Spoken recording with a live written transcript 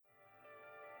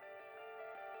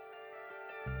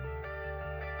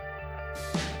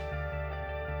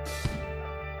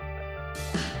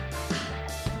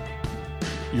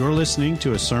You're listening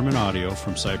to a sermon audio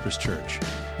from Cypress Church.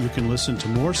 You can listen to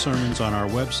more sermons on our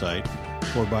website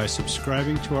or by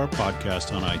subscribing to our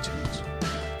podcast on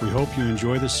iTunes. We hope you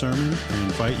enjoy the sermon and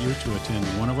invite you to attend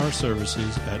one of our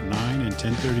services at 9 and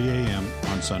 10:30 a.m.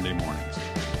 on Sunday mornings.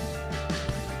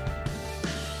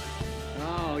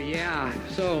 Oh, yeah.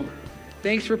 So,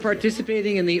 thanks for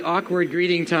participating in the awkward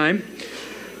greeting time.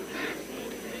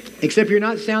 Except you're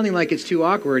not sounding like it's too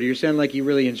awkward. You're sounding like you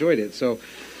really enjoyed it. So,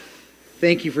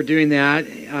 thank you for doing that.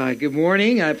 Good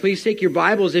morning. Please take your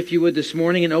Bibles, if you would, this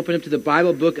morning and open up to the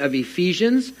Bible book of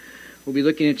Ephesians. We'll be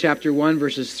looking at chapter 1,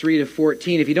 verses 3 to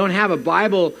 14. If you don't have a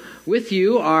Bible with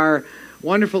you, our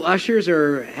wonderful ushers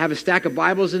have a stack of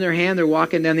Bibles in their hand. They're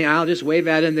walking down the aisle. Just wave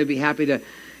at them. They'd be happy to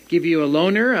give you a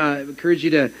loaner. I encourage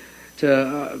you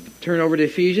to turn over to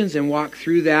Ephesians and walk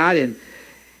through that.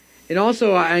 And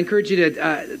also, I encourage you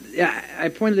to, I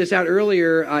pointed this out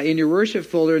earlier, in your worship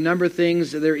folder, a number of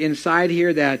things that are inside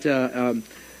here, that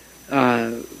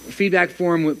feedback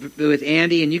form with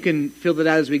Andy, and you can fill that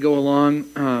out as we go along,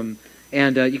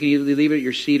 and you can either leave it at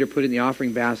your seat or put it in the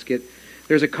offering basket.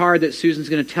 There's a card that Susan's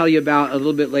going to tell you about a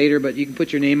little bit later, but you can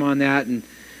put your name on that, and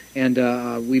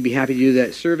we'd be happy to do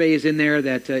that. Survey is in there,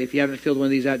 that if you haven't filled one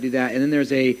of these out, do that. And then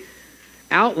there's a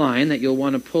outline that you'll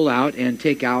want to pull out and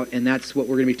take out, and that's what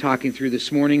we're going to be talking through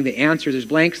this morning. The answers, there's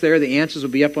blanks there. The answers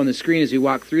will be up on the screen as we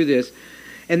walk through this.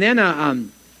 And then,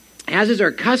 as is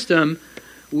our custom,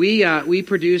 we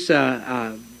produce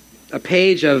a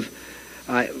page of,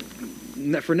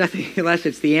 for nothing less,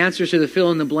 it's the answers to the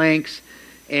fill in the blanks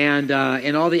and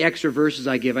all the extra verses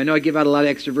I give. I know I give out a lot of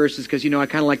extra verses because, I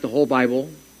kind of like the whole Bible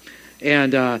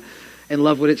and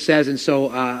love what it says, and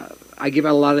so I give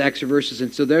out a lot of extra verses.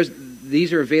 And so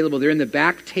these are available. They're in the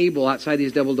back table outside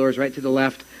these double doors, right to the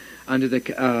left, under the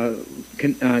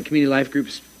community life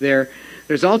groups there.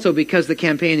 There's also, because the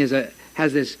campaign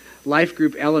has this life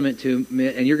group element to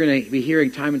it, and you're going to be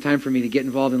hearing time and time from me to get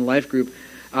involved in the life group,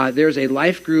 there's a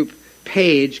life group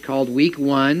page called Week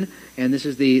 1, and this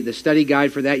is the study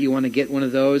guide for that. You want to get one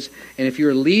of those. And if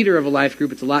you're a leader of a life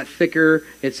group, it's a lot thicker.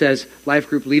 It says Life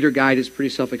Group Leader Guide. Is pretty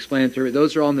self-explanatory.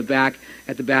 Those are all in the back,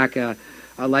 at the back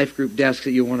life group desks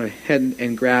that you want to head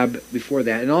and grab before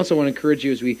that. And also want to encourage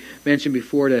you, as we mentioned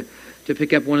before, to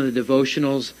pick up one of the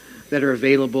devotionals that are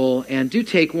available. And do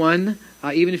take one,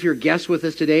 even if you're a guest with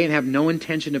us today and have no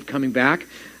intention of coming back.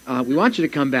 We want you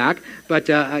to come back, but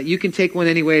you can take one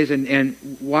anyways and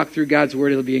walk through God's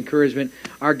Word. It'll be encouragement.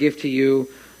 Our gift to you,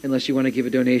 unless you want to give a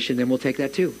donation, then we'll take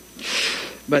that too.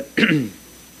 But,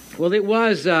 well, it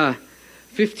was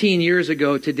 15 years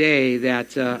ago today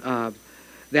that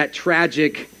that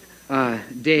tragic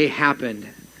day happened.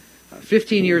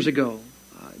 15 years ago.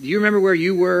 Do you remember where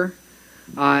you were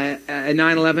at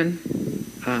 9/11?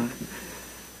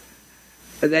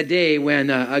 That day when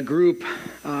a group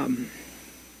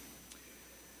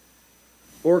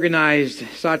organized,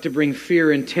 sought to bring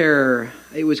fear and terror.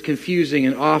 It was confusing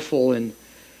and awful, and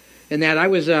that I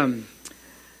was in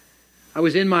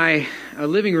my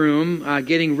living room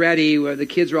getting ready. The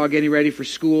kids were all getting ready for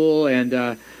school, and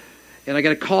I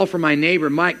got a call from my neighbor,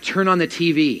 Mike, turn on the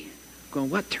TV. I'm going,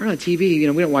 what? Turn on the TV? We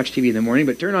don't watch TV in the morning,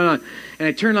 but turn on. And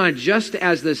I turned on just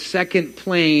as the second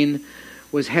plane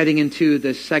was heading into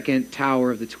the second tower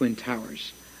of the Twin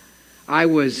Towers. I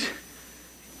was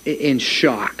in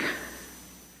shock.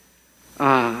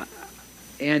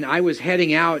 And I was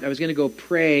heading out. I was going to go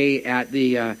pray at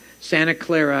the Santa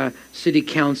Clara City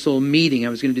Council meeting. I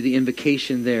was going to do the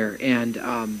invocation there. And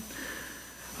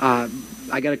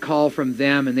I got a call from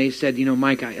them, and they said,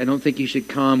 Mike, I don't think you should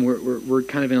come. We're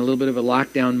kind of in a little bit of a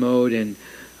lockdown mode, and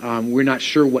we're not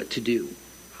sure what to do.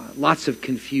 Lots of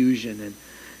confusion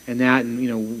and that,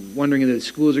 and wondering if the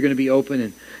schools are going to be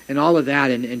open and all of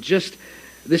that. And just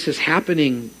this is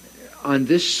happening on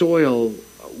this soil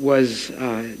was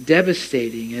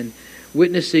devastating, and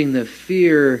witnessing the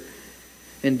fear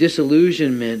and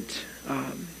disillusionment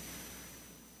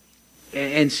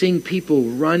and seeing people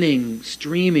running,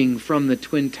 streaming from the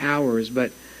Twin Towers.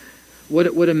 But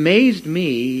what amazed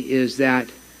me is that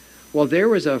while there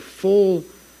was a full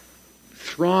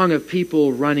throng of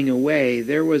people running away,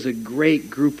 there was a great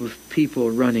group of people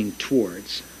running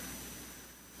towards.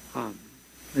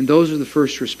 And those are the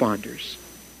first responders.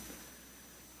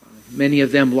 Many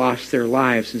of them lost their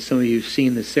lives, and some of you have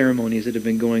seen the ceremonies that have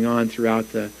been going on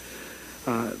throughout the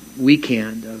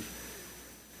weekend of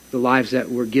the lives that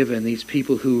were given, these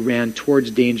people who ran towards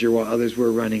danger while others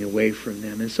were running away from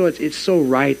them. And so it's so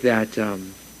right that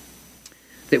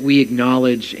that we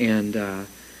acknowledge and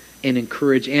and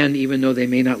encourage, and even though they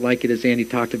may not like it, as Andy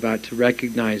talked about, to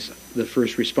recognize the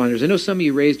first responders. I know some of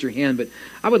you raised your hand, but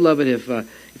I would love it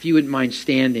if you wouldn't mind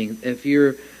standing. If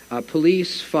you're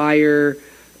police, fire,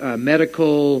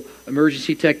 medical,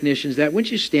 emergency technicians,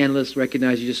 wouldn't you stand? Let's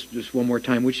recognize you just one more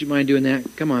time. Would you mind doing that?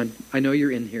 Come on. I know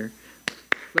you're in here.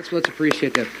 Let's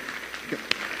appreciate that.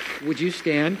 Would you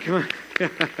stand? Come on.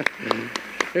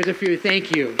 There's a few.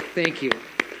 Thank you. Thank you.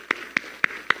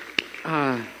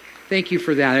 Thank you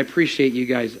for that. I appreciate you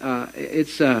guys.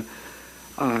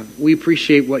 We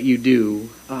appreciate what you do,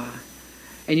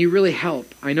 and you really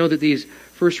help. I know that these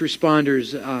first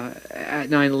responders at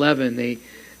 9/11,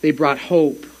 they brought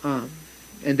hope,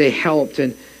 and they helped,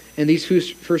 and these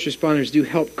first responders do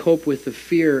help cope with the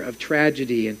fear of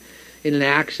tragedy and in an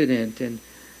accident, and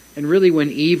really when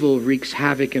evil wreaks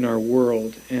havoc in our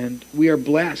world. And we are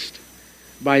blessed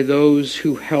by those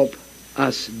who help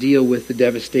us deal with the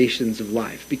devastations of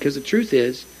life. Because the truth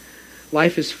is,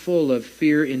 life is full of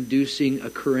fear-inducing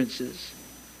occurrences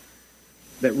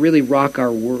that really rock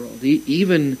our world,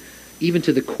 even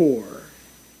to the core.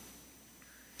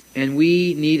 And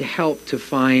we need help to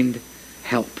find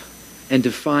help and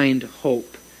to find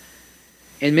hope.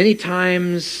 And many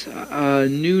times, a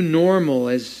new normal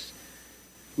is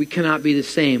we cannot be the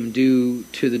same due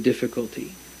to the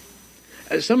difficulty.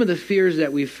 Some of the fears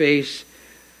that we face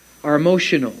are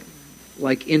emotional,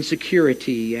 like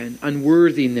insecurity and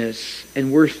unworthiness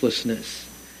and worthlessness.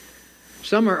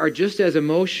 Some are just as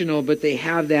emotional, but they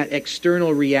have that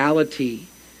external reality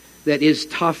that is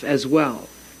tough as well.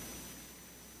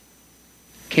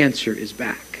 Cancer is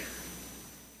back.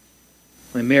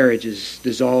 My marriage is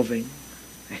dissolving.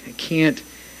 I can't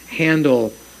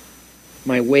handle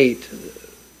my weight.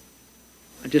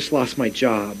 I just lost my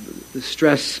job. The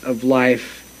stress of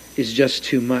life is just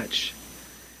too much.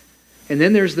 And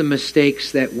then there's the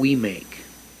mistakes that we make.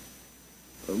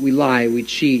 We lie, we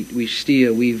cheat, we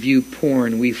steal, we view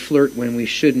porn, we flirt when we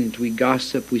shouldn't, we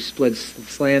gossip, we spread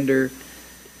slander,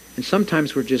 and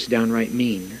sometimes we're just downright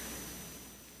mean.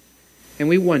 And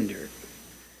we wonder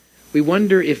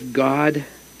if God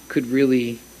could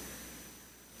really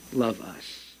love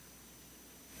us.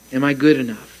 Am I good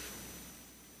enough?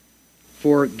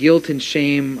 For guilt and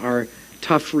shame are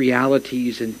tough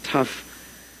realities and tough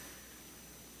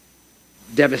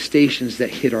devastations that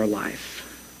hit our life.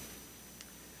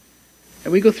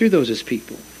 And we go through those as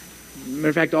people. Matter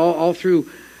of fact, all through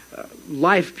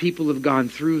life, people have gone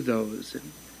through those.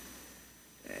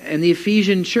 And the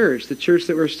Ephesian church, the church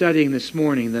that we're studying this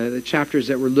morning, the chapters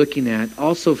that we're looking at,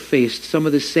 also faced some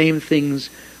of the same things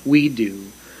we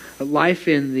do. Life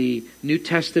in the New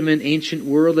Testament ancient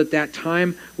world at that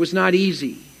time was not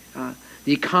easy.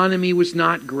 The economy was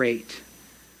not great.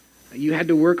 You had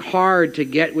to work hard to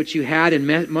get what you had, and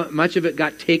much of it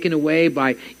got taken away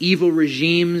by evil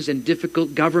regimes and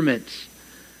difficult governments.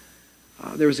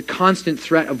 There was a constant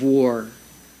threat of war.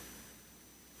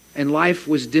 And life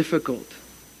was difficult,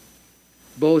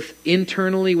 both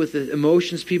internally with the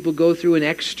emotions people go through and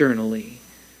externally.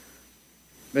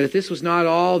 But if this was not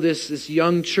all, this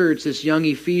young church, this young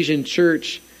Ephesian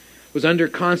church, was under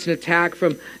constant attack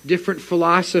from different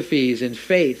philosophies and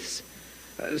faiths.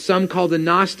 Some called the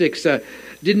Gnostics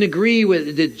didn't agree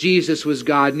with that Jesus was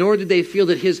God, nor did they feel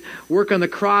that his work on the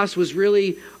cross was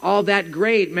really all that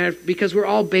great, because we're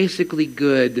all basically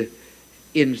good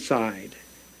inside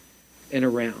and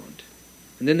around.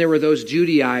 And then there were those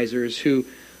Judaizers who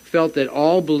felt that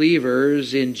all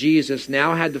believers in Jesus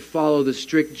now had to follow the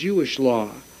strict Jewish law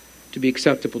to be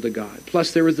acceptable to God.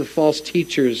 Plus there were the false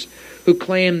teachers who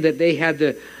claimed that they had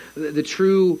the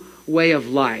true way of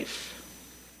life.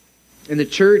 And the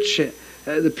church,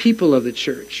 the people of the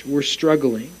church, were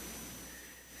struggling.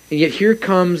 And yet here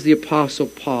comes the Apostle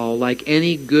Paul, like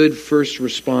any good first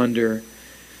responder,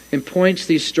 and points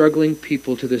these struggling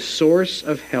people to the source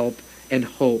of help and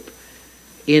hope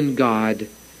in God,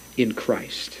 in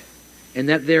Christ. And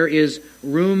that there is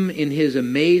room in his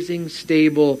amazing,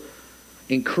 stable,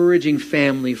 encouraging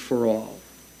family for all.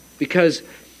 Because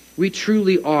we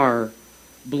truly are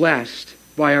blessed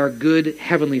by our good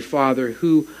Heavenly Father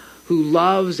who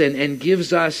loves and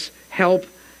gives us help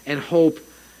and hope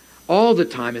all the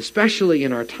time, especially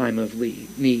in our time of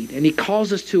need. And he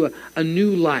calls us to a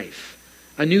new life,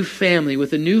 a new family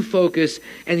with a new focus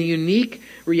and a unique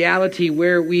reality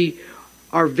where we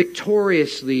are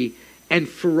victoriously and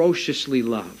ferociously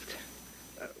loved.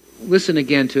 Listen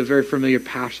again to a very familiar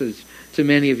passage to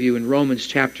many of you in Romans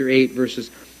chapter 8, verses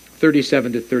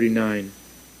 37 to 39.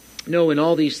 No, in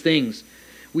all these things,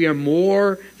 we are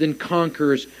more than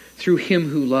conquerors through him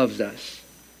who loves us.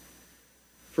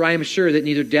 For I am sure that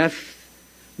neither death,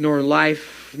 nor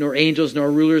life, nor angels,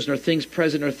 nor rulers, nor things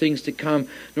present, nor things to come,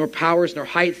 nor powers, nor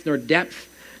height, nor depth,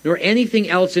 nor anything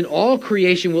else in all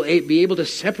creation will be able to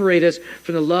separate us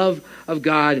from the love of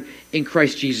God in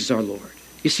Christ Jesus our Lord.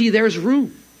 You see, there's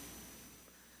room.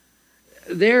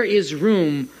 There is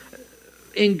room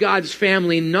in God's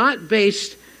family, not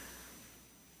based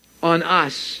on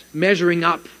us measuring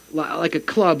up like a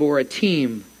club or a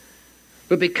team,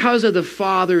 but because of the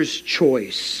Father's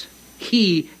choice.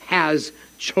 He has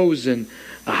chosen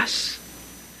us.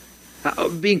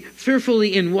 Being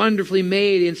fearfully and wonderfully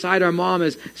made inside our mom,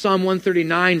 as Psalm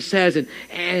 139 says,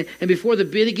 and before the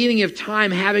beginning of time,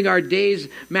 having our days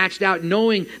matched out,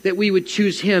 knowing that we would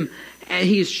choose Him, and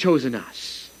He's chosen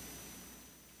us.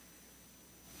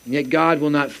 And yet God will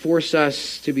not force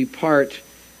us to be part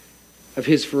of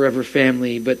His forever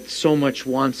family, but so much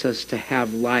wants us to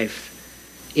have life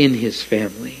in His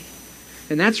family.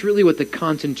 And that's really what the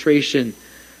concentration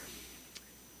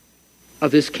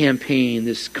of this campaign,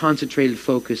 this concentrated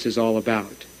focus is all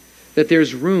about. That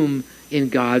there's room in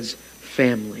God's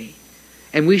family.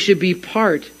 And we should be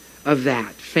part of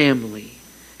that family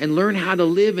and learn how to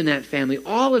live in that family.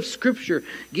 All of Scripture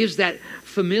gives that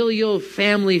familial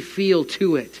family feel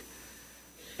to it.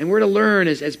 And we're to learn,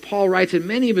 as Paul writes in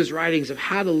many of his writings, of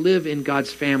how to live in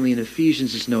God's family, and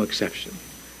Ephesians is no exception.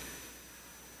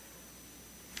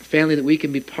 Family that we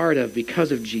can be part of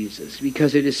because of Jesus,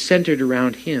 because it is centered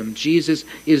around Him. Jesus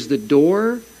is the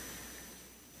door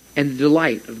and the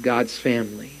delight of God's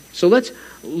family. So let's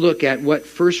look at what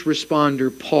first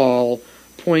responder Paul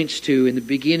points to in the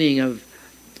beginning of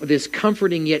this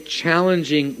comforting yet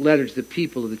challenging letter to the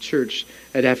people of the church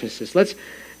at Ephesus. Let's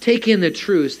take in the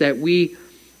truths that we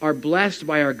are blessed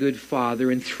by our good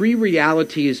Father, and three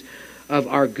realities of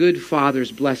our good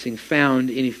Father's blessing found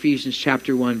in Ephesians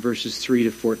chapter 1, verses 3 to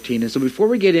 14. And so before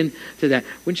we get into that,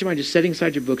 wouldn't you mind just setting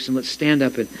aside your books and let's stand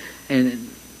up and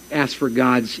ask for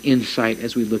God's insight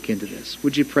as we look into this.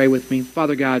 Would you pray with me?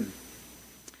 Father God,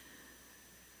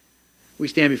 we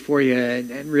stand before you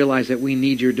and realize that we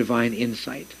need your divine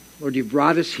insight. Lord, you've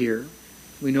brought us here.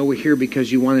 We know we're here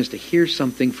because you want us to hear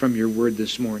something from your word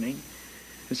this morning.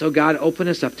 And so God, open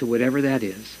us up to whatever that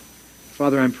is.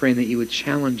 Father, I'm praying that you would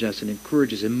challenge us and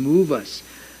encourage us and move us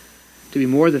to be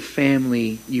more the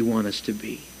family you want us to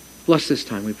be. Bless this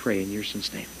time, we pray, in your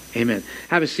Son's name. Amen.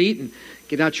 Have a seat and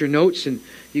get out your notes, and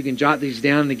you can jot these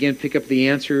down and again pick up the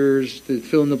answers to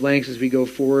fill in the blanks as we go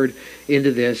forward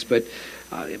into this. But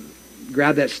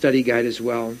grab that study guide as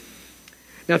well.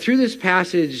 Now, through this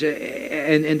passage,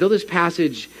 and though this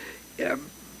passage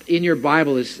in your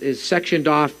Bible is sectioned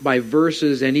off by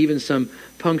verses and even some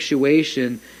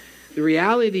punctuation, the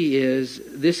reality is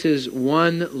this is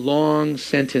one long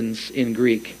sentence in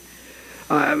Greek.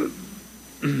 Not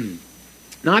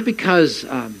because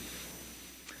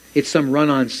it's some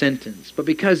run-on sentence, but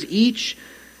because each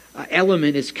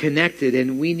element is connected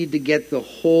and we need to get the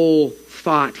whole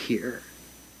thought here.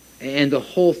 And the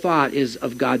whole thought is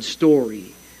of God's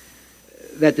story.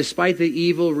 That despite the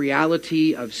evil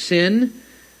reality of sin,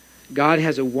 God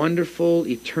has a wonderful,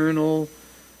 eternal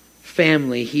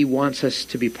family He wants us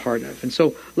to be part of. And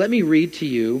so let me read to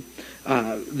you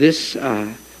this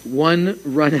one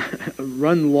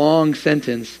run long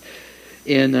sentence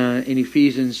in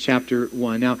Ephesians chapter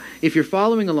 1. Now, if you're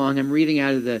following along, I'm reading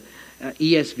out of the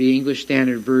ESV, English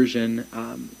Standard Version,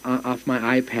 off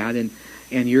my iPad,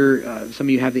 and you're some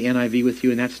of you have the NIV with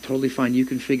you, and that's totally fine. You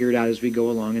can figure it out as we go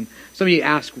along. And some of you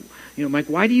ask, Mike,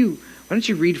 why don't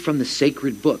you read from the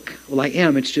sacred book? Well, I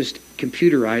am. It's just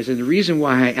computerized. And the reason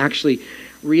why I actually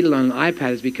read it on an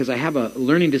iPad is because I have a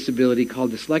learning disability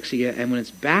called dyslexia, and when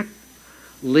it's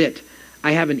backlit,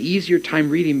 I have an easier time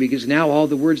reading because now all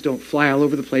the words don't fly all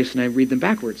over the place and I read them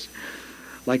backwards,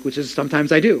 which is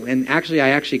sometimes I do. And I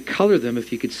actually color them,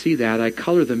 if you could see that. I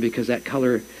color them because that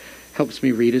color helps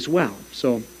me read as well.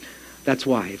 So that's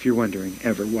why, if you're wondering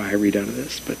ever why I read out of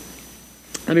this. But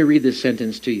let me read this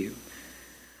sentence to you.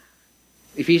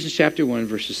 Ephesians chapter 1,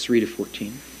 verses 3 to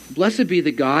 14. Blessed be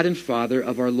the God and Father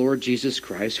of our Lord Jesus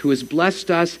Christ, who has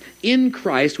blessed us in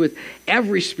Christ with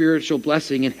every spiritual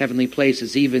blessing in heavenly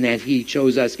places, even as He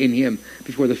chose us in Him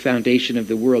before the foundation of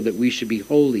the world, that we should be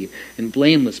holy and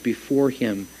blameless before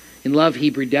Him. In love He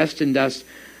predestined us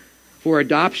for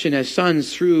adoption as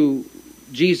sons through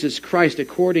Jesus Christ,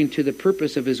 according to the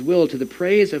purpose of His will, to the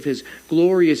praise of His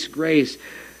glorious grace,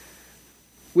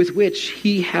 with which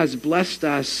He has blessed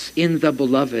us in the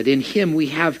Beloved. In Him we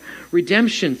have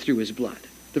redemption through His blood,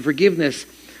 the forgiveness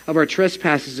of our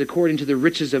trespasses according to the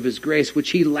riches of His grace,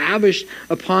 which He lavished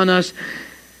upon us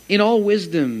in all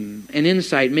wisdom and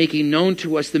insight, making known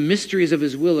to us the mysteries of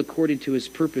his will according to his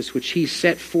purpose, which he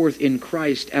set forth in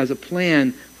Christ as a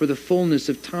plan for the fullness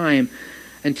of time,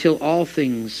 until all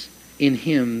things in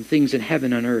him, things in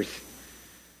heaven and earth.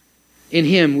 In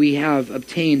him we have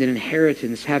obtained an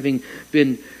inheritance, having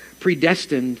been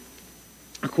predestined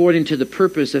according to the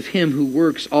purpose of him who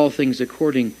works all things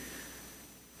according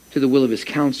to the will of his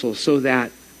counsel, so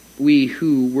that we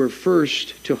who were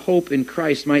first to hope in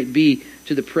Christ might be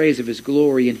to the praise of his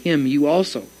glory. In him you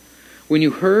also, when you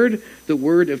heard the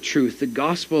word of truth, the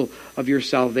gospel of your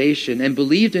salvation, and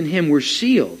believed in him, were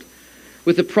sealed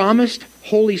with the promised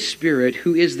Holy Spirit,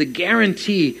 who is the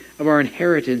guarantee of our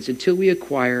inheritance until we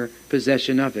acquire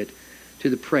possession of it, to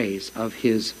the praise of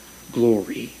his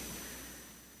glory.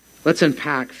 Let's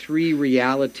unpack three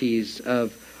realities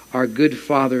of our good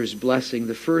Father's blessing.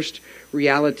 The first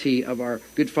reality of our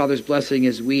good Father's blessing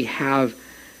is we have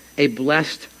a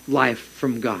blessed life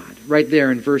from God. Right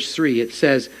there in verse 3 it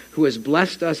says, who has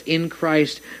blessed us in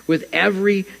Christ with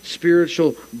every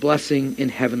spiritual blessing in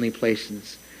heavenly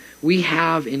places. We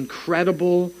have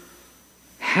incredible,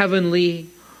 heavenly,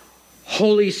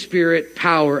 Holy Spirit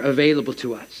power available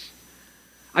to us.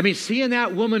 I mean, seeing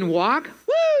that woman walk,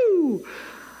 woo!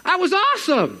 That was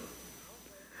awesome!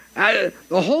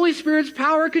 The Holy Spirit's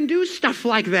power can do stuff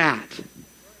like that.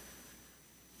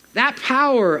 That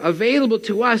power available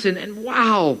to us, and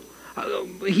wow,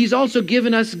 he's also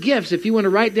given us gifts. If you want to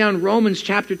write down Romans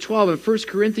chapter 12 and 1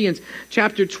 Corinthians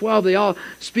chapter 12, they all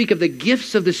speak of the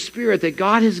gifts of the Spirit that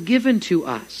God has given to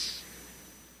us.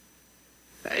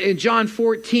 In John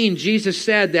 14, Jesus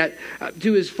said that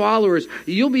to his followers,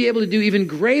 you'll be able to do even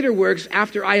greater works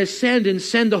after I ascend and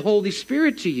send the Holy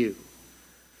Spirit to you.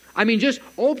 I mean, just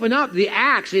open up the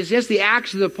Acts. It's just the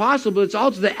Acts of the Apostle, but it's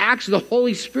also the Acts of the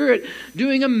Holy Spirit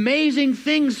doing amazing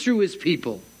things through his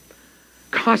people.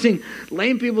 Causing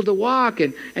lame people to walk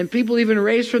and people even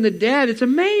raised from the dead. It's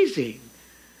amazing.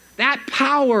 That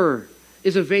power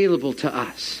is available to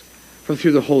us from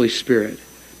through the Holy Spirit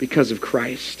because of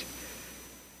Christ.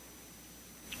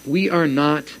 We are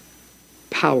not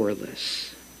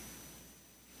powerless.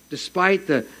 Despite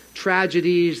the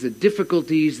tragedies, the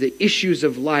difficulties, the issues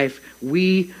of life,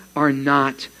 we are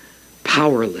not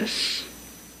powerless.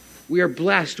 We are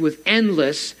blessed with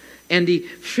endless and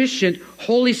efficient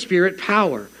Holy Spirit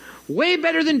power. Way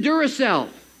better than Duracell.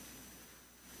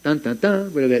 Dun, dun,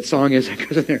 dun. Whatever that song is.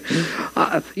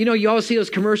 You always see those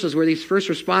commercials where these first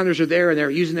responders are there and they're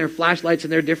using their flashlights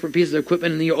and their different pieces of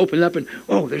equipment, and then you open it up and,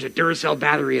 oh, there's a Duracell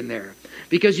battery in there.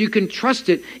 Because you can trust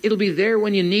it. It'll be there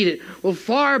when you need it. Well,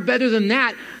 far better than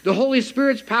that, the Holy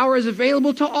Spirit's power is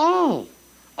available to all.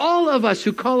 All of us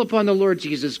who call upon the Lord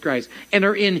Jesus Christ and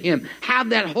are in him have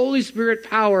that Holy Spirit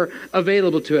power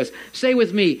available to us. Say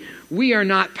with me, we are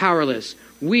not powerless.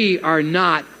 We are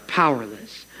not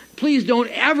powerless. Please don't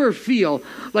ever feel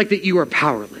like that you are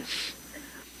powerless.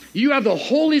 You have the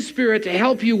Holy Spirit to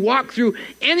help you walk through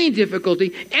any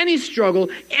difficulty, any struggle,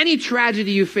 any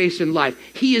tragedy you face in life.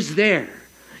 He is there.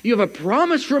 You have a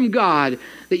promise from God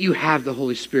that you have the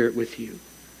Holy Spirit with you.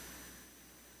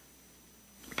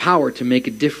 Power to make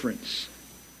a difference.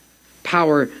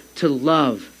 Power to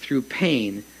love through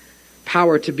pain.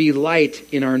 Power to be light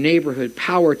in our neighborhood.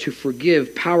 Power to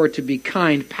forgive. Power to be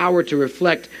kind. Power to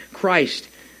reflect Christ.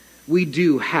 We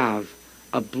do have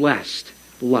a blessed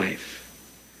life.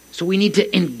 So we need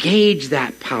to engage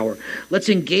that power. Let's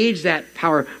engage that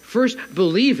power. First,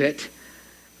 believe it,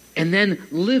 and then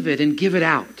live it and give it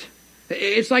out.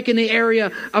 It's like in the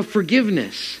area of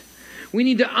forgiveness. We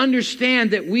need to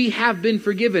understand that we have been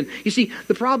forgiven. You see,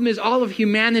 the problem is all of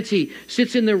humanity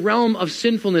sits in the realm of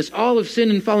sinfulness. All have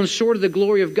sinned and fallen short of the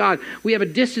glory of God. We have a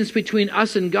distance between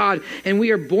us and God, and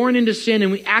we are born into sin,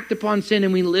 and we act upon sin,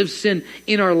 and we live sin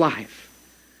in our life.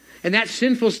 And that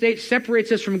sinful state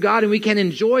separates us from God, and we can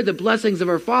enjoy the blessings of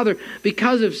our Father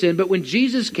because of sin. But when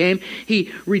Jesus came,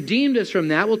 he redeemed us from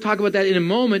that. We'll talk about that in a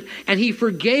moment. And he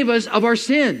forgave us of our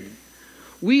sin.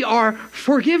 We are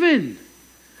forgiven.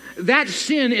 That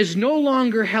sin is no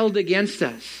longer held against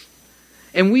us.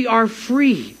 And we are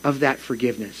free of that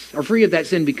forgiveness, or free of that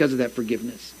sin because of that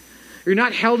forgiveness. You're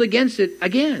not held against it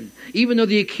again. Even though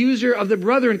the accuser of the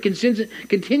brethren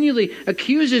continually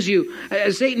accuses you,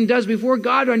 as Satan does before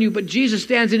God on you, but Jesus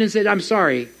stands in and said, I'm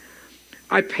sorry.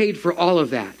 I paid for all of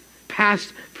that.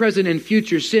 Past, present, and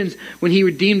future sins when he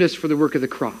redeemed us for the work of the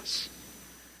cross.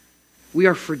 We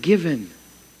are forgiven.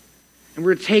 And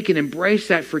we're to take and embrace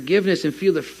that forgiveness and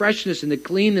feel the freshness and the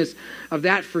cleanness of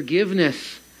that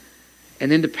forgiveness.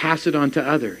 And then to pass it on to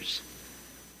others.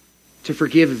 To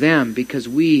forgive them because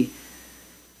we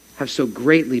have so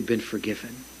greatly been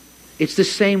forgiven. It's the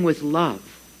same with love.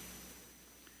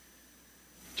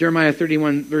 Jeremiah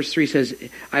 31 verse 3 says,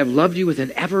 I have loved you with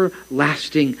an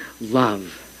everlasting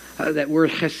love. That word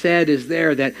chesed is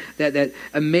there, that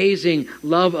amazing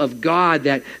love of God,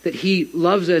 that he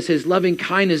loves us, his loving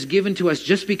kindness given to us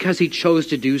just because he chose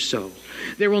to do so.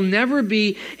 There will never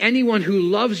be anyone who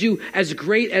loves you as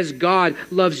great as God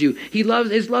loves you. His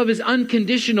love is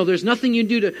unconditional. There's nothing you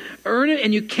do to earn it,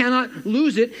 and you cannot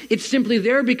lose it. It's simply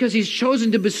there because he's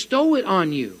chosen to bestow it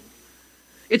on you.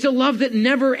 It's a love that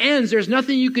never ends. There's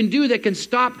nothing you can do that can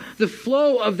stop the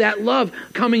flow of that love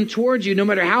coming towards you. No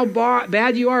matter how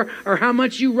bad you are or how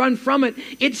much you run from it,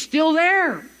 it's still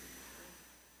there.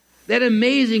 That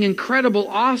amazing, incredible,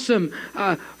 awesome,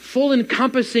 full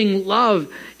encompassing love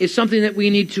is something that we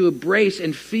need to embrace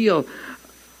and feel.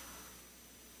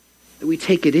 That we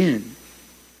take it in.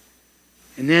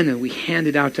 And then we hand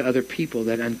it out to other people,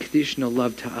 that unconditional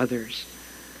love to others.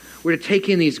 We're to take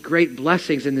in these great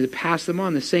blessings and to pass them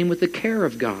on. The same with the care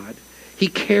of God. He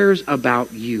cares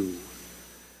about you.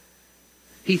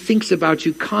 He thinks about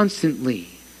you constantly.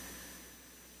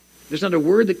 There's not a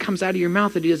word that comes out of your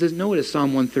mouth that he doesn't know what, as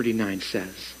Psalm 139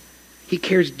 says. He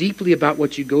cares deeply about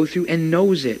what you go through and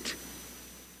knows it.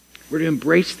 We're to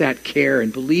embrace that care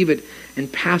and believe it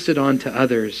and pass it on to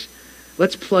others.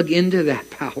 Let's plug into that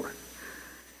power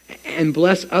and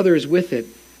bless others with it.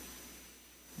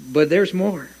 But there's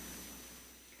more.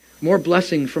 More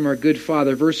blessing from our good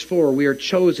Father. Verse 4, we are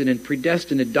chosen and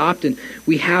predestined, adopted.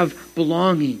 We have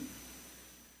belonging.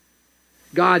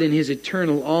 God, in his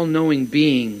eternal, all-knowing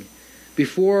being,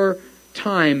 before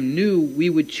time knew we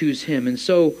would choose him. And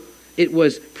so it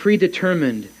was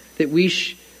predetermined that we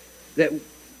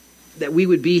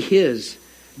would be his,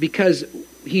 because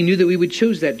he knew that we would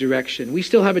choose that direction. We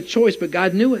still have a choice, but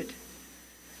God knew it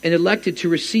and elected to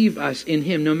receive us in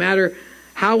him. No matter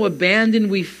how abandoned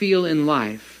we feel in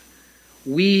life,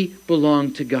 we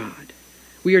belong to God.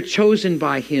 We are chosen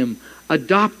by him,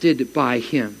 adopted by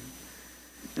him.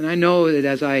 And I know that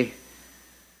as I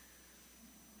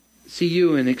see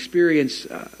you and experience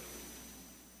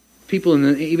people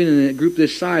even in a group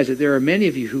this size, that there are many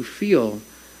of you who feel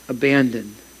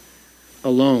abandoned,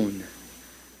 alone,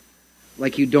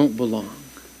 like you don't belong.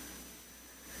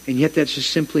 And yet that's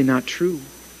just simply not true.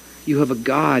 You have a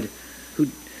God who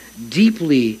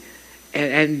deeply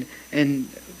and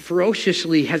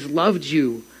ferociously has loved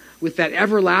you with that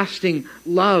everlasting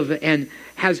love and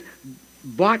has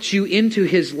bought you into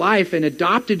his life and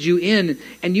adopted you in,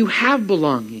 and you have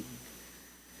belonging.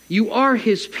 You are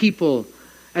his people,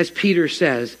 as Peter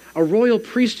says, a royal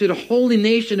priesthood, a holy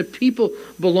nation, a people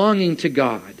belonging to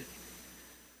God.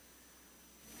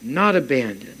 Not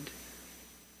abandoned.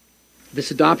 This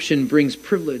adoption brings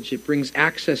privilege. It brings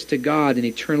access to God and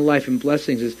eternal life and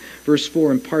blessings, as verse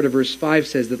 4 and part of verse 5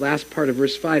 says. The last part of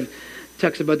verse 5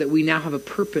 talks about that we now have a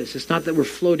purpose. It's not that we're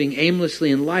floating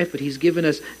aimlessly in life, but he's given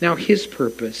us now his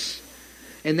purpose.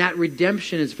 And that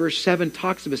redemption, as verse 7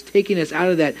 talks of us, taking us out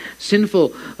of that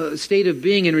sinful state of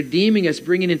being and redeeming us,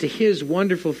 bringing into his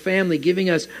wonderful family, giving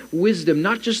us wisdom,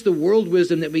 not just the world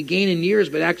wisdom that we gain in years,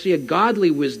 but actually a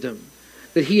godly wisdom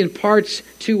that he imparts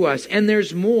to us. And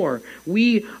there's more.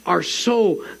 We are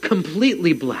so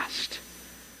completely blessed.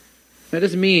 That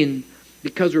doesn't mean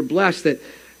because we're blessed that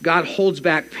God holds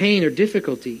back pain or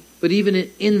difficulty. But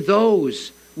even in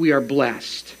those, we are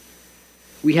blessed.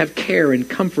 We have care and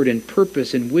comfort and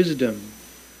purpose and wisdom.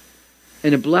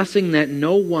 And a blessing that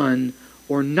no one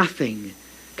or nothing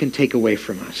can take away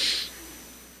from us.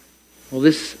 Well,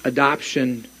 this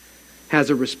adoption has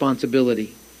a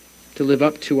responsibility to live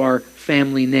up to our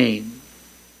family name.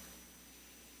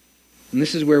 And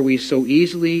this is where we so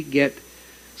easily get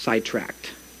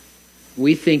sidetracked.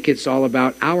 We think it's all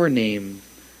about our name,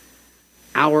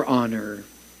 our honor,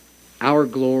 our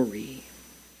glory.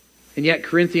 And yet 1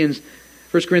 Corinthians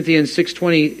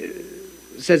 6:20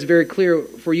 says very clear,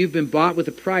 for you've been bought with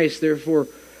a price, therefore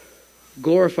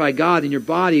glorify God in your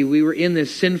body. We were in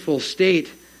this sinful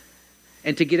state,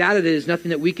 and to get out of it is nothing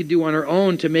that we could do on our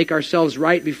own to make ourselves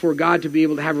right before God to be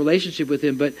able to have a relationship with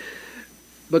him.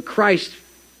 But Christ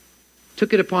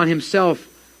took it upon himself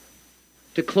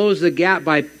to close the gap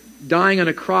by dying on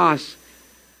a cross,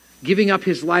 giving up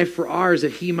his life for ours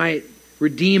that he might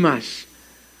redeem us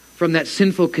from that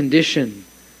sinful condition.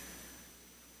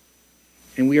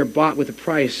 And we are bought with a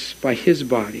price by his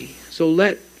body. So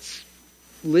let's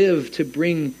live to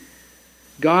bring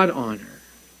God honor.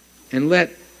 And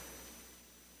let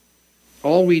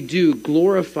all we do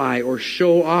glorify or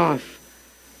show off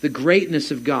the greatness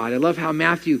of God. I love how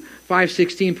Matthew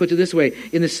 5:16 puts it this way.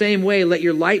 In the same way, let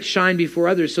your light shine before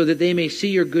others so that they may see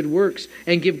your good works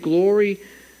and give glory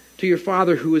to your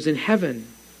Father who is in heaven.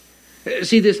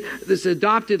 See, this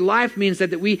adopted life means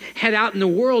that we head out in the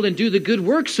world and do the good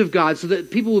works of God so that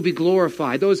people will be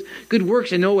glorified. Those good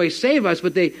works in no way save us,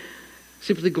 but they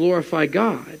simply glorify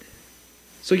God.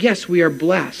 So yes, we are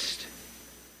blessed.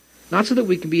 Not so that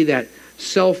we can be that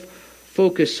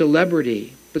self-focused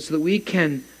celebrity, but so that we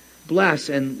can bless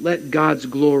and let God's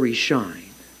glory shine.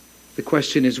 The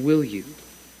question is, will you?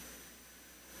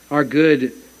 Our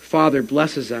good Father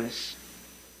blesses us,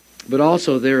 but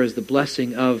also there is the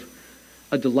blessing of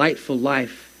a delightful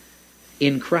life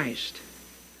in Christ.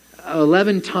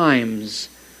 11 times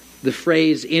the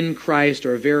phrase "in Christ"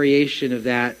 or a variation of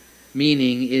that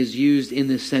meaning is used in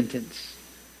this sentence.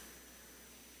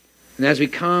 And as we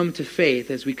come to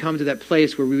faith, as we come to that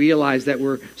place where we realize that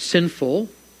we're sinful,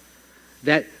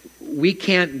 that we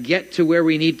can't get to where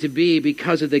we need to be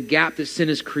because of the gap that sin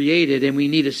has created, and we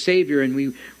need a Savior, and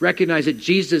we recognize that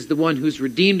Jesus is the one who's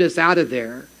redeemed us out of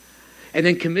there, and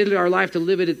then committed our life to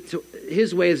live it to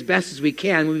His way as best as we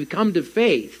can. When we come to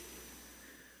faith,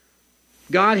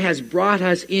 God has brought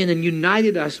us in and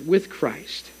united us with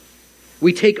Christ.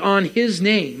 We take on His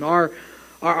name,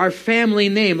 our family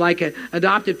name, like an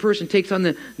adopted person takes on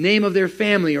the name of their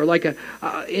family, or like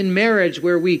in marriage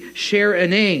where we share a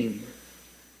name.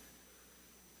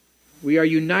 We are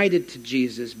united to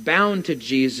Jesus, bound to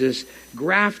Jesus,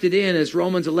 grafted in, as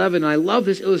Romans 11. I love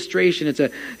this illustration. It's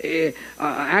a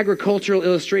agricultural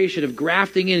illustration of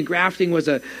grafting in. Grafting was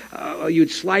you'd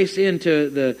slice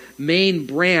into the main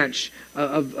branch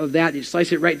of that. You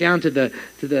slice it right down to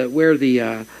the where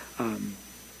the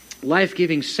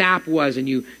life-giving sap was, and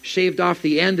you shaved off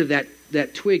the end of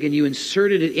that twig, and you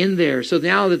inserted it in there. So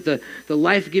now that the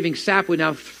life-giving sap would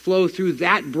now flow through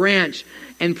that branch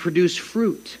and produce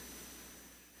fruit.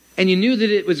 And you knew that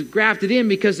it was grafted in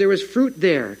because there was fruit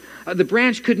there. The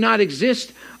branch could not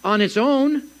exist on its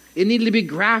own. It needed to be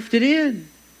grafted in.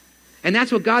 And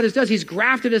that's what God does. He's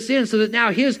grafted us in so that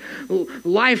now His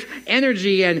life,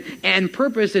 energy, and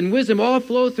purpose and wisdom all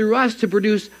flow through us to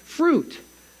produce fruit.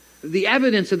 The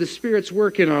evidence of the Spirit's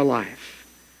work in our life.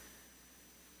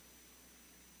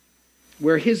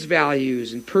 Where His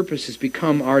values and purposes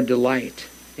become our delight.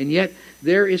 And yet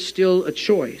there is still a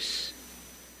choice.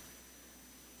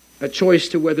 A choice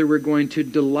to whether we're going to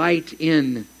delight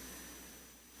in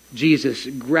Jesus,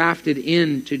 grafted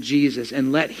into Jesus,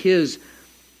 and let His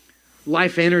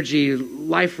life energy,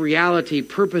 life reality,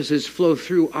 purposes flow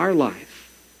through our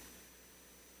life.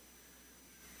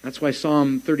 That's why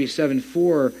Psalm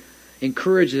 37:4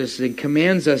 encourages us and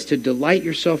commands us to delight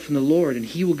yourself in the Lord, and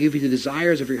He will give you the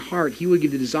desires of your heart. He will give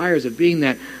you the desires of being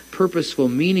that purposeful,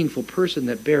 meaningful person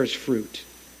that bears fruit.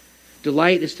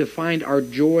 Delight is to find our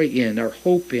joy in, our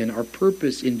hope in, our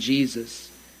purpose in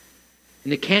Jesus.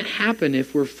 And it can't happen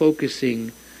if we're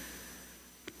focusing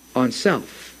on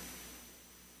self.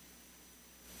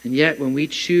 And yet when we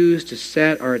choose to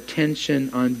set our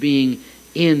attention on being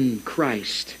in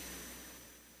Christ,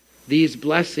 these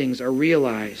blessings are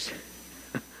realized.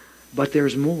 But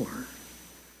there's more.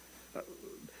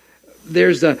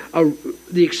 There's the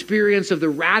experience of the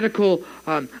radical,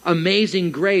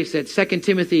 amazing grace that 2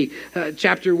 Timothy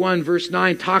chapter 1, verse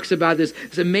 9 talks about this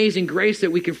amazing grace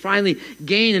that we can finally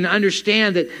gain and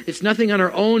understand that it's nothing on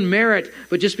our own merit,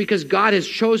 but just because God has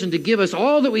chosen to give us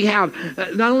all that we have,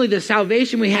 not only the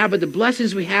salvation we have, but the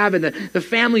blessings we have and the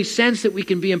family sense that we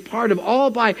can be a part of, all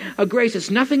by a grace.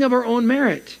 It's nothing of our own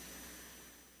merit.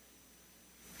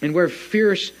 And where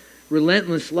fierce,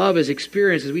 relentless love is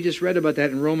experienced, as we just read about that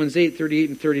in Romans 8, 38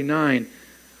 and 39,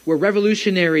 where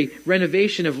revolutionary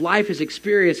renovation of life is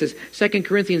experienced, as 2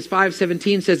 Corinthians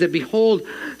 5:17 says that, behold,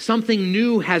 something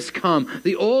new has come.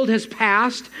 The old has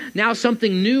passed, now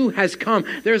something new has come.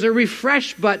 There's a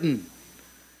refresh button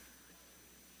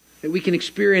that we can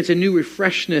experience a new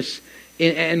refreshness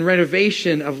and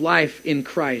renovation of life in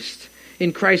Christ.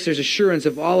 In Christ, there's assurance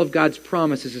of all of God's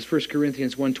promises, as 1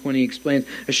 Corinthians 1:20 explains.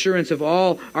 Assurance of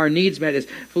all our needs met, as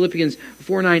Philippians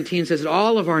 4:19 says that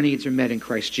all of our needs are met in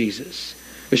Christ Jesus.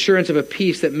 Assurance of a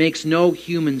peace that makes no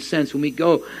human sense. When we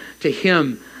go to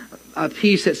Him, a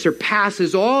peace that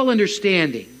surpasses all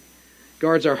understanding,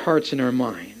 guards our hearts and our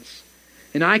minds.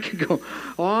 And I could go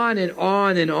on and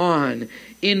on and on.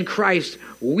 In Christ,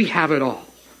 we have it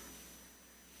all.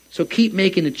 So keep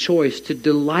making a choice to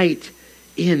delight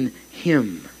in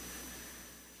Him.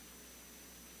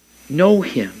 Know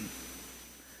Him.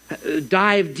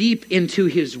 Dive deep into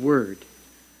His Word.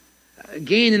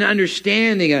 Gain an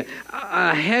understanding,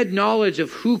 a head knowledge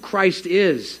of who Christ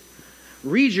is.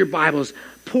 Read your Bibles.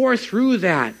 Pour through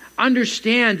that.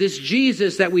 Understand this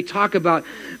Jesus that we talk about.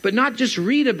 But not just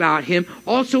read about Him,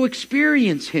 also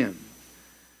experience Him.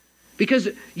 Because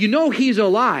you know He's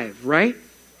alive, right?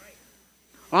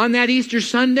 On that Easter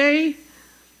Sunday,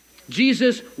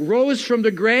 Jesus rose from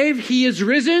the grave. He is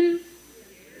risen.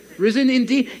 Risen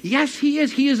indeed. Yes, He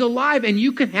is. He is alive, and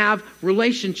you can have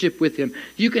relationship with Him.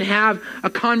 You can have a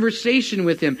conversation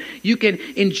with Him. You can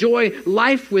enjoy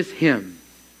life with Him.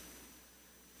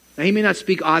 Now, He may not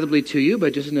speak audibly to you,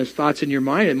 but just in those thoughts in your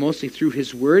mind, and mostly through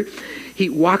His Word, He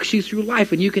walks you through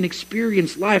life, and you can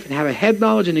experience life and have a head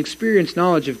knowledge and experience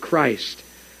knowledge of Christ.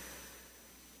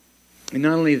 And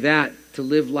not only that, to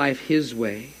live life His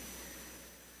way,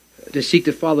 to seek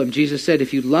to follow Him. Jesus said,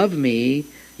 if you love me,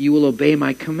 you will obey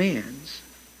my commands.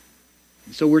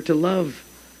 And so we're to love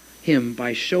Him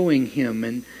by showing Him.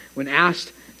 And when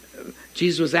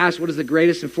Jesus was asked, what is the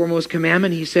greatest and foremost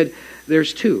commandment? He said,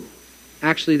 there's two.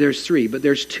 Actually, there's three, but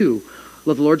there's two.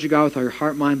 Love the Lord your God with all your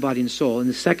heart, mind, body, and soul. And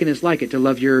the second is like it, to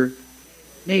love your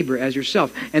neighbor as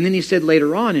yourself. And then He said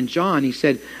later on in John, He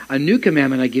said, a new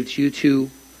commandment I give to you,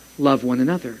 to love one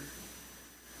another.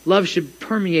 Love should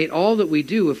permeate all that we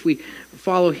do if we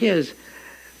follow His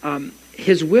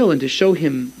will and to show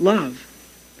Him love.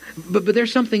 But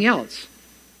there's something else.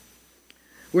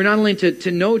 We're not only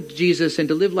to know Jesus and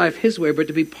to live life His way, but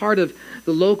to be part of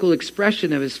the local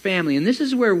expression of His family. And this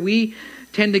is where we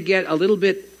tend to get a little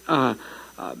bit,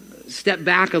 step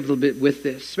back a little bit with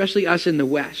this, especially us in the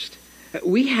West.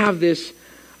 We have this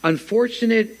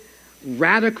unfortunate,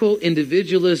 radical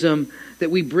individualism that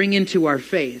we bring into our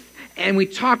faith. And we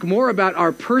talk more about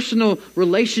our personal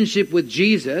relationship with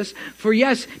Jesus. For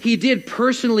yes, He did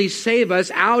personally save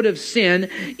us out of sin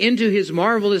into His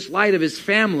marvelous light of His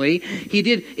family. He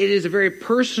did. It is a very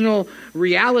personal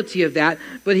reality of that.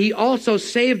 But He also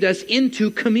saved us into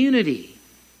community,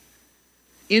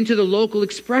 into the local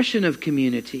expression of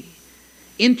community,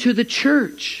 into the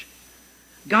church.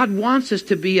 God wants us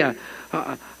to be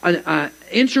an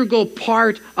integral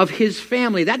part of His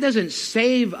family. That doesn't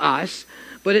save us,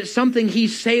 but it's something He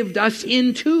saved us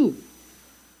into.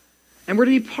 And we're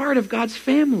to be part of God's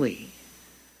family.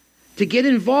 To get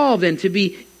involved and to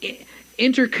be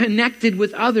interconnected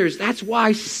with others. That's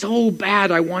why so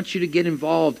bad I want you to get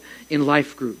involved in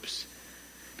life groups.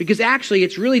 Because actually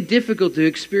it's really difficult to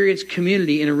experience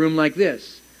community in a room like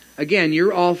this. Again,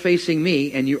 you're all facing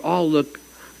me and you all look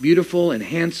beautiful and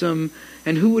handsome.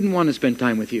 And who wouldn't want to spend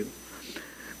time with you?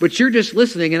 But you're just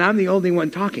listening and I'm the only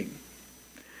one talking.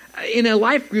 In a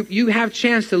life group, you have a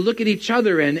chance to look at each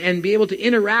other and be able to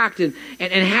interact and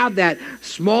have that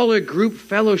smaller group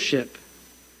fellowship.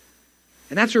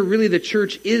 And that's where really the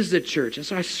church is the church. And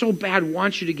so I so bad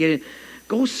want you to get in.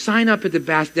 Go sign up at the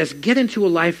Basket Desk. Get into a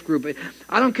life group.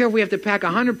 I don't care if we have to pack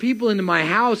 100 people into my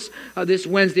house this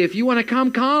Wednesday. If you want to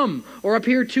come, come. Or up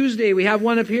here Tuesday, we have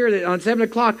one up here that on 7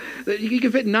 o'clock. You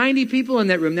can fit 90 people in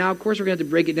that room. Now, of course, we're going to have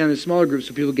to break it down into smaller groups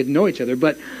so people get to know each other.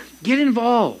 But get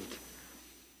involved.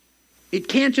 It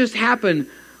can't just happen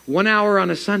 1 hour on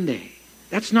a Sunday.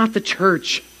 That's not the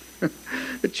church.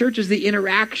 The church is the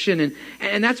interaction.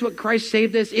 And that's what Christ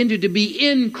saved us into. To be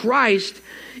in Christ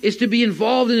is to be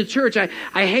involved in the church. I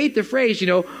hate the phrase,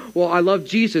 well, I love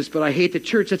Jesus, but I hate the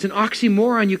church. That's an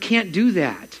oxymoron. You can't do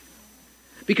that.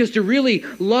 Because to really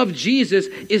love Jesus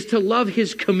is to love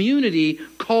His community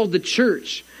called the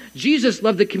church. Jesus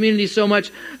loved the community so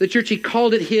much, the church, He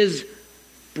called it His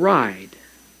bride.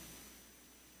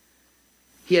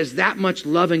 He has that much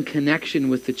love and connection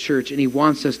with the church, and He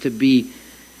wants us to be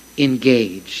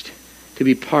engaged, to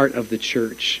be part of the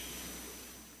church.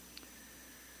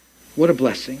 What a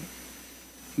blessing.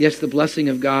 Yes, the blessing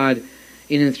of God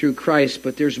in and through Christ,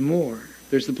 but there's more.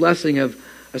 There's the blessing of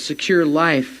a secure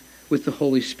life with the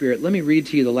Holy Spirit. Let me read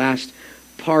to you the last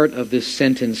part of this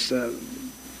sentence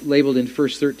labeled in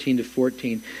verse 13 to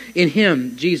 14. In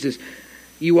Him, Jesus,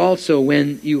 you also,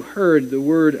 when you heard the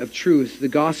word of truth, the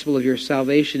gospel of your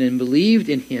salvation, and believed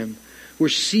in Him, were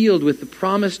sealed with the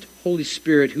promised Holy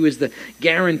Spirit, who is the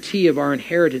guarantee of our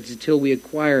inheritance until we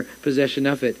acquire possession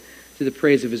of it, to the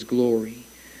praise of His glory.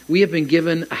 We have been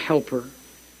given a helper when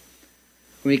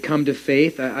we come to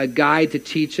faith, a guide to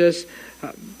teach us,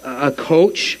 a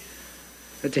coach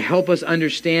to help us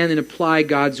understand and apply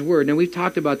God's Word. Now, we've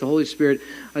talked about the Holy Spirit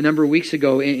a number of weeks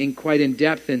ago in quite in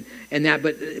depth and that,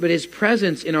 but His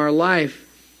presence in our life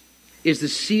is the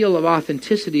seal of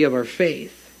authenticity of our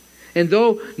faith. And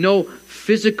though no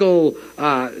physical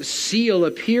seal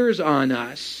appears on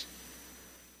us,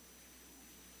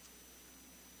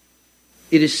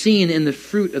 it is seen in the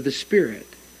fruit of the Spirit.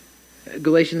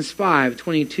 Galatians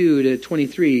 5:22 to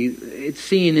 23, it's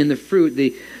seen in the fruit,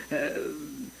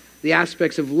 the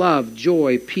aspects of love,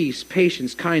 joy, peace,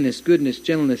 patience, kindness, goodness,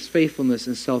 gentleness, faithfulness,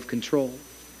 and self-control.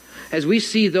 As we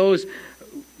see those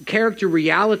character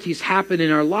realities happen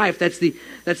in our life, that's the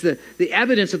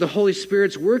evidence of the Holy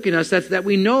Spirit's work in us. That's that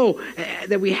we know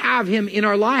that we have Him in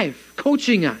our life,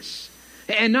 coaching us.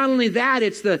 And not only that,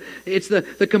 it's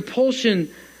the compulsion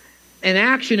and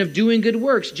action of doing good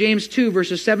works. James 2,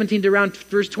 verses 17 to around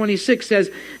verse 26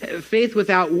 says, faith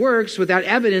without works, without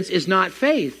evidence, is not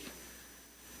faith.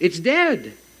 It's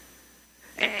dead.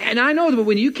 And I know that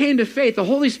when you came to faith, the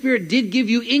Holy Spirit did give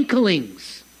you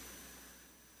inklings,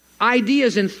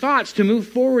 ideas and thoughts to move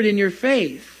forward in your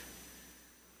faith.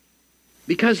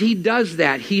 Because He does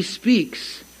that. He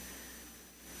speaks.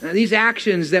 Now, these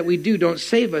actions that we do don't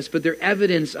save us, but they're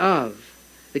evidence of.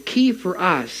 The key for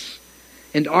us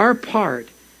and our part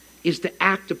is to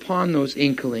act upon those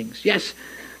inklings. Yes,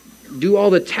 do all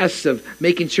the tests of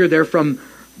making sure they're from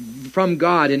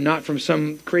God and not from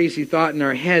some crazy thought in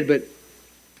our head, but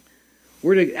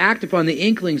we're to act upon the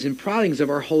inklings and proddings of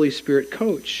our Holy Spirit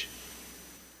coach.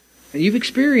 And you've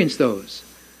experienced those.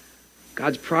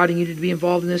 God's prodding you to be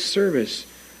involved in this service.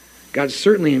 God's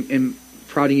certainly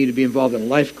prodding you to be involved in a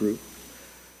life group.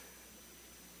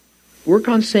 Work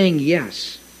on saying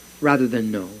yes rather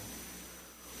than no.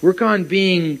 Work on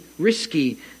being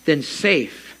risky than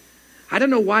safe. I don't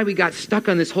know why we got stuck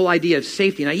on this whole idea of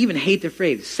safety, and I even hate the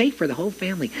phrase, safe for the whole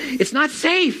family. It's not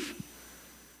safe.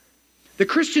 The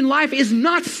Christian life is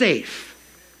not safe.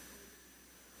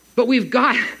 But we've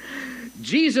got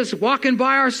Jesus walking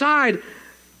by our side,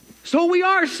 so we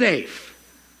are safe.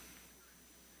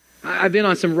 I've been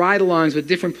on some ride-alongs with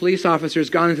different police officers,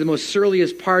 gone into the most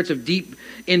surliest parts of deep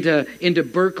into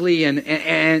Berkeley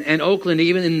and Oakland,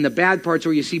 even in the bad parts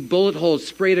where you see bullet holes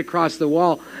sprayed across the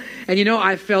wall. And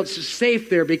I felt safe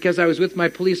there because I was with my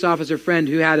police officer friend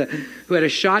who had a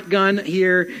shotgun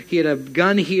here, he had a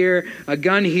gun here,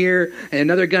 and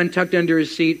another gun tucked under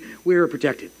his seat. We were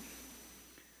protected.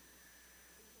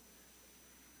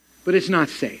 But it's not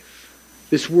safe.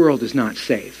 This world is not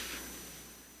safe.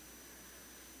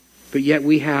 But yet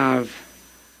we have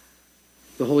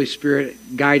the Holy Spirit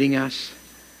guiding us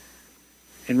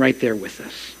and right there with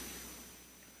us.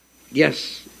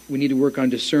 Yes, we need to work on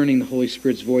discerning the Holy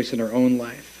Spirit's voice in our own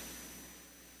life.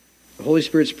 The Holy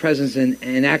Spirit's presence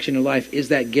and action in life is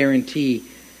that guarantee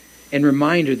and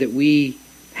reminder that we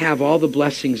have all the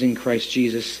blessings in Christ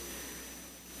Jesus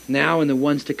now and the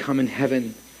ones to come in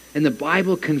heaven. And the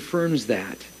Bible confirms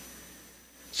that.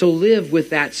 So live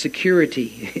with that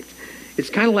security. It's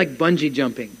kind of like bungee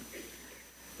jumping.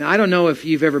 Now, I don't know if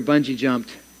you've ever bungee jumped.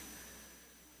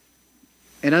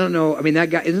 And I don't know, that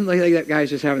guy, isn't like that guy's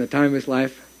just having the time of his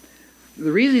life?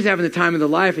 The reason he's having the time of the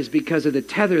life is because of the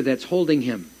tether that's holding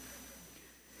him.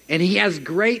 And he has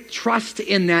great trust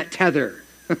in that tether.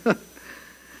 That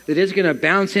it's going to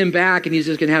bounce him back and he's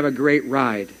just going to have a great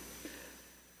ride.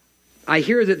 I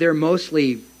hear that they're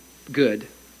mostly good.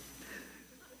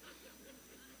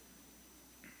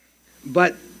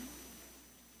 But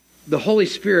the Holy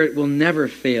Spirit will never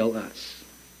fail us.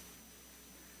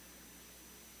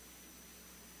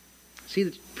 See,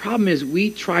 the problem is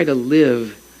we try to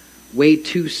live way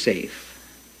too safe.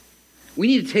 We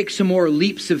need to take some more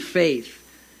leaps of faith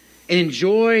and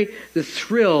enjoy the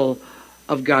thrill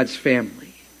of God's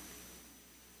family.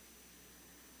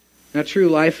 Now, true,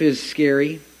 life is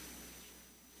scary.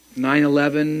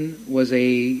 9/11 was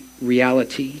a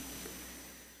reality.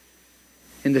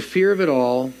 And the fear of it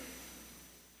all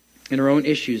and our own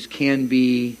issues can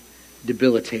be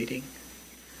debilitating.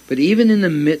 But even in the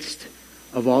midst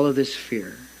of all of this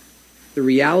fear, the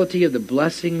reality of the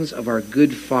blessings of our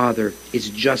good Father is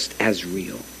just as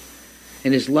real.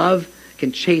 And His love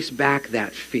can chase back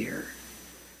that fear.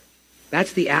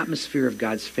 That's the atmosphere of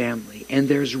God's family. And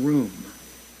there's room.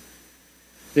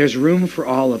 There's room for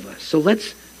all of us. So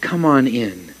let's come on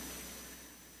in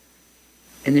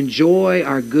and enjoy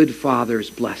our good Father's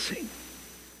blessing.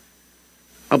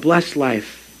 A blessed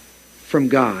life from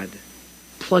God,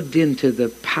 plugged into the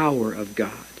power of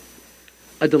God.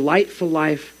 A delightful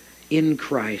life in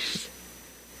Christ,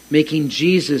 making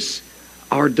Jesus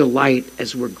our delight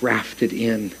as we're grafted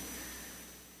in.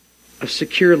 A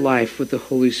secure life with the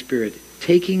Holy Spirit,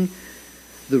 taking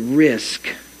the risk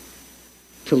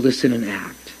to listen and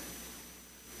act.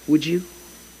 Would you?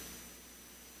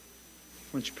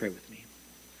 Why don't you pray with me?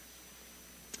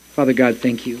 Father God,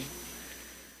 thank you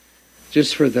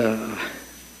just for the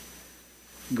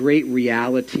great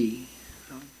reality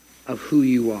of who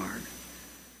you are.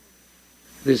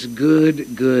 This good,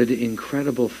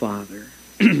 incredible Father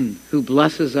who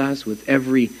blesses us with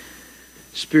every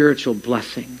spiritual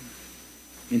blessing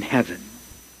in heaven.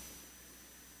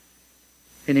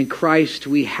 And in Christ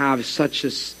we have such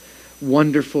a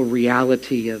wonderful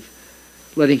reality of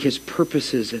letting His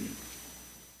purposes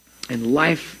and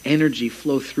life energy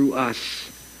flow through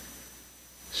us,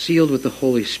 sealed with the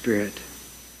Holy Spirit.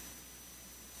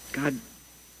 God,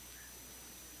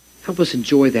 help us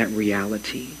enjoy that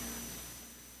reality.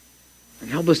 And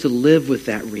help us to live with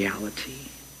that reality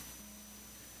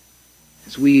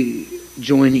as we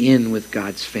join in with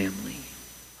God's family.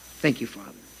 Thank you,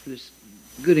 Father, for this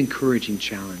good, encouraging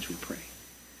challenge, we pray.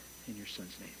 In your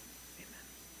Son's name, amen.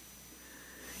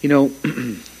 You know,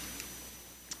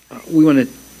 we want to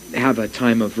have a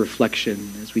time of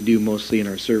reflection, as we do mostly in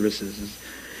our services.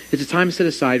 It's a time set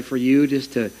aside for you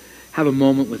just to have a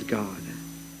moment with God.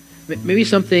 Maybe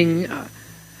something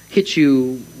hit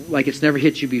you like it's never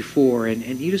hit you before, and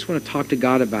you just want to talk to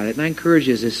God about it. And I encourage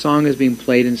you, as this song is being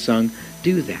played and sung,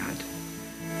 do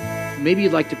that. Maybe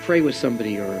you'd like to pray with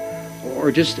somebody,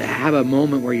 or just have a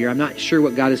moment where I'm not sure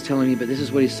what God is telling me, but this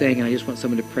is what he's saying, and I just want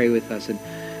someone to pray with us. And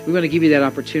we want to give you that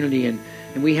opportunity, and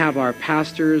we have our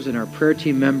pastors and our prayer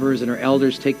team members and our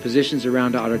elders take positions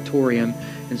around the auditorium.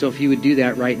 And so if you would do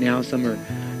that right now, some are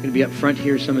going to be up front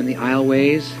here, some in the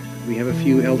aisleways. We have a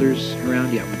few elders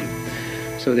around. Yeah, we do.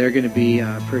 So they're going to be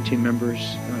prayer team members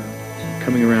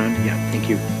coming around. Yeah, thank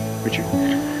you, Richard.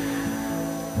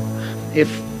 If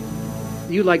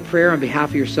you'd like prayer on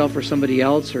behalf of yourself or somebody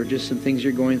else, or just some things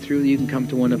you're going through, you can come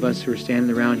to one of us who are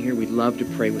standing around here. We'd love to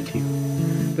pray with you.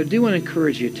 But I do want to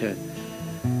encourage you to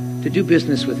do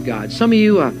business with God. Some of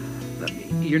you,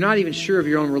 you're not even sure of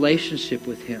your own relationship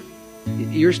with him.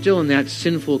 You're still in that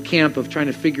sinful camp of trying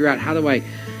to figure out, how do I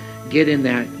get in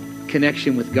that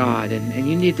connection with God? And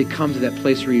you need to come to that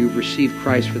place where you've received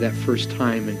Christ for that first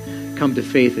time and come to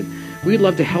faith. And we'd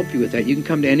love to help you with that. You can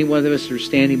come to any one of us who are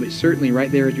standing, but certainly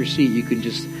right there at your seat, you can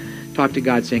just talk to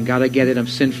God saying, God, I get it. I'm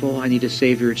sinful. I need a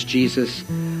Savior. It's Jesus.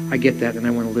 I get that, and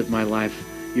I want to live my life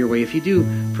your way. If you do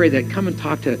pray that, come and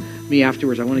talk to me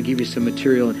afterwards. I want to give you some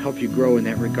material and help you grow in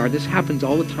that regard. This happens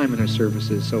all the time in our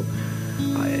services. So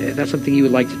if that's something you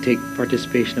would like to take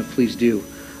participation of, please do.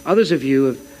 Others of you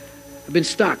have been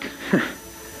stuck.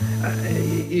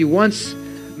 You once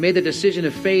made the decision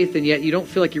of faith, and yet you don't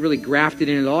feel like you're really grafted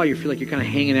in at all. You feel like you're kind of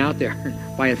hanging out there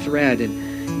by a thread, and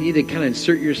you need to kind of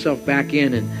insert yourself back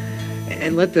in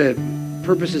and let the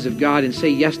purposes of God and say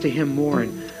yes to him more,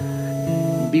 and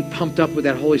be pumped up with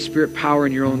that Holy Spirit power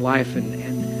in your own life. And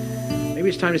maybe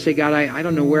it's time to say, God, I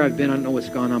don't know where I've been, I don't know what's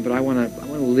gone on, but I want to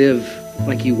live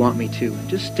like you want me to.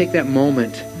 Just take that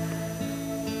moment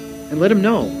and let him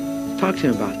know. Talk to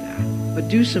him about that. But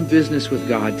do some business with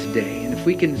God today. And if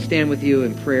we can stand with you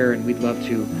in prayer, and we'd love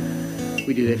to,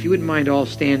 we do that. If you wouldn't mind all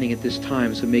standing at this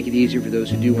time, so make it easier for those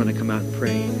who do want to come out and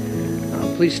pray.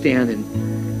 Please stand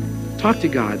and talk to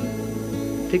God.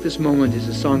 Take this moment as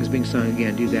the song is being sung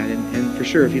again. Do that. And for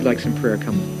sure, if you'd like some prayer,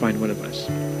 come find one of us.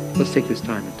 Let's take this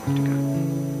time and talk to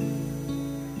God.